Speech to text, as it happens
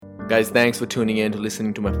Guys, thanks for tuning in to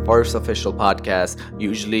listening to my first official podcast.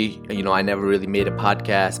 Usually, I never really made a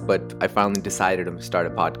podcast, but I finally decided to start a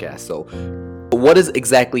podcast. So, what is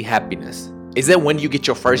exactly happiness? Is it when you get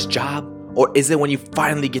your first job? Or is it when you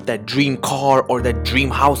finally get that dream car or that dream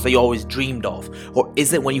house that you always dreamed of? Or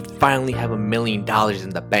is it when you finally have $1 million in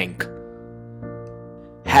the bank?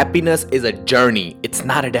 Happiness is a journey, it's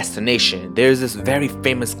not a destination. There's this very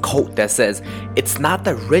famous quote that says, it's not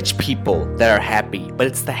the rich people that are happy, but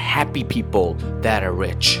it's the happy people that are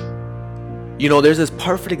rich. There's this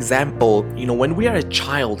perfect example. When we are a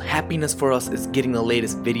child, happiness for us is getting the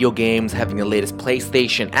latest video games, having the latest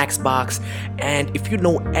PlayStation, Xbox, and if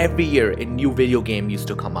every year a new video game used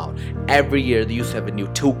to come out. Every year they used to have a new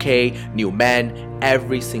 2K, new men,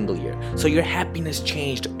 every single year. So your happiness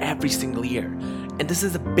changed every single year. And this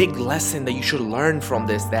is a big lesson that you should learn from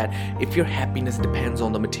this, that if your happiness depends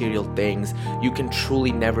on the material things, you can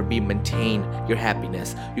truly never maintain your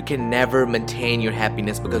happiness. You can never maintain your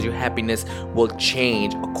happiness because your happiness will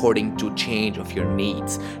change according to change of your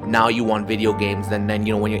needs. Now you want video games, then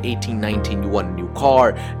when you're 18, 19, you want a new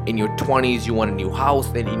car. In your 20s, you want a new house.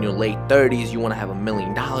 Then in your late 30s, you want to have $1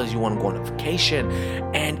 million. You want to go on a vacation.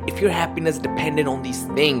 And if your happiness depended on these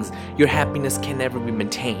things, your happiness can never be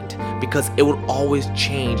maintained because it will always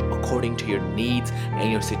change according to your needs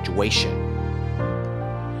and your situation.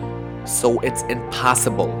 So it's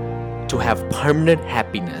impossible to have permanent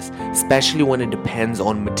happiness, especially when it depends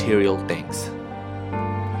on material things.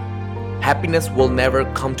 Happiness will never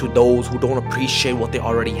come to those who don't appreciate what they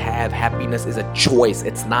already have. Happiness is a choice,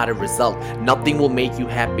 it's not a result. Nothing will make you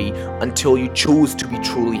happy until you choose to be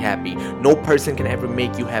truly happy. No person can ever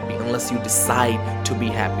make you happy unless you decide to be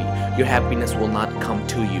happy. Your happiness will not come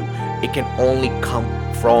to you. It can only come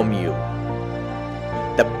from you.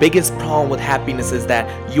 The biggest problem with happiness is that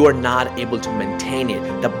you are not able to maintain it.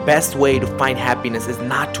 The best way to find happiness is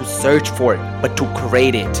not to search for it, but to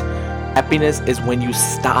create it. Happiness is when you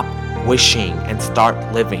stop wishing and start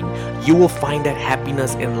living. You will find that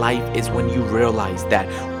happiness in life is when you realize that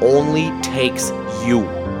it only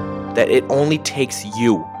takes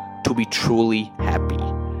you to be truly happy.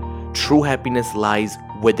 True happiness lies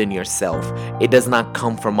within yourself. It does not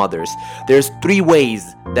come from others. There's 3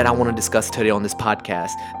 ways that I want to discuss today on this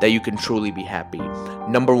podcast that you can truly be happy.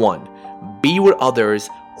 Number 1, be with others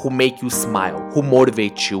who make you smile, who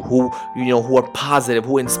motivate you, who are positive,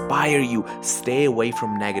 who inspire you. Stay away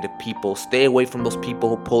from negative people. Stay away from those people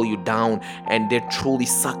who pull you down and they truly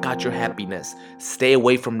suck out your happiness. Stay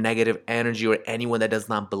away from negative energy or anyone that does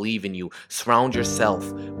not believe in you. Surround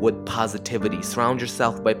yourself with positivity. Surround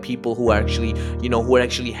yourself by people who are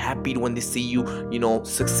actually happy when they see you,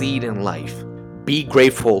 succeed in life. Be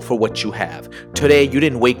grateful for what you have. Today, you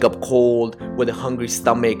didn't wake up cold with a hungry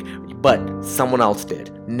stomach, but someone else did.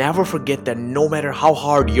 Never forget that no matter how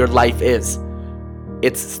hard your life is,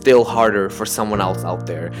 it's still harder for someone else out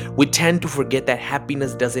there. We tend to forget that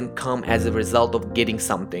happiness doesn't come as a result of getting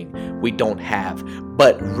something we don't have,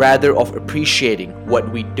 but rather of appreciating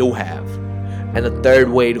what we do have. And the 3rd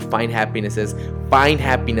way to find happiness is find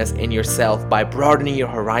happiness in yourself by broadening your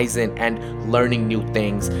horizon and learning new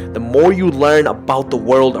things. The more you learn about the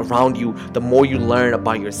world around you, the more you learn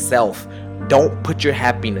about yourself. Don't put your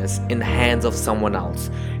happiness in the hands of someone else.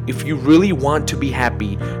 If you really want to be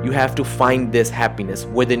happy, you have to find this happiness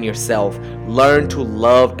within yourself. Learn to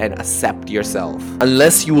love and accept yourself.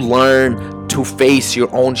 Unless you learn to face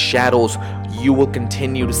your own shadows, you will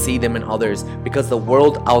continue to see them in others because the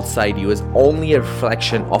world outside you is only a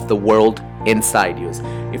reflection of the world inside you.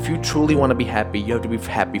 If you truly want to be happy, you have to be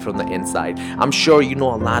happy from the inside. I'm sure you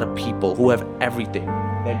know a lot of people who have everything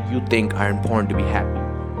that you think are important to be happy,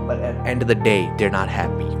 but at the end of the day, they're not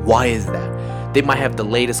happy. Why is that? They might have the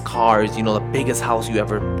latest cars, the biggest house you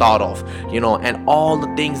ever thought of, and all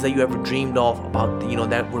the things that you ever dreamed of about,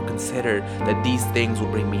 that were considered that these things will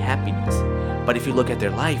bring me happiness. But if you look at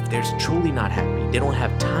their life, they're truly not happy. They don't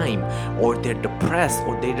have time, or they're depressed,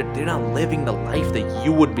 or they're not living the life that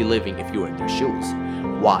you would be living if you were in their shoes.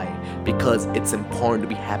 Why? Because it's important to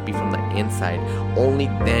be happy from the inside. Only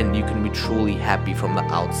then you can be truly happy from the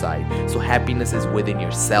outside. So happiness is within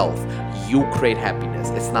yourself. You create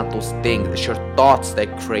happiness. It's not those things. It's your thoughts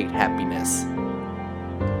that create happiness.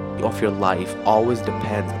 Of your life always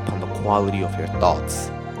depends upon the quality of your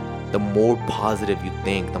thoughts. The more positive you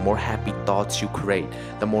think, the more happy thoughts you create,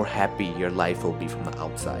 the more happy your life will be from the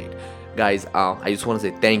outside. Guys, I just want to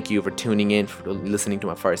say thank you for tuning in, for listening to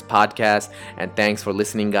my first podcast, and thanks for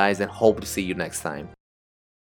listening, guys, and hope to see you next time.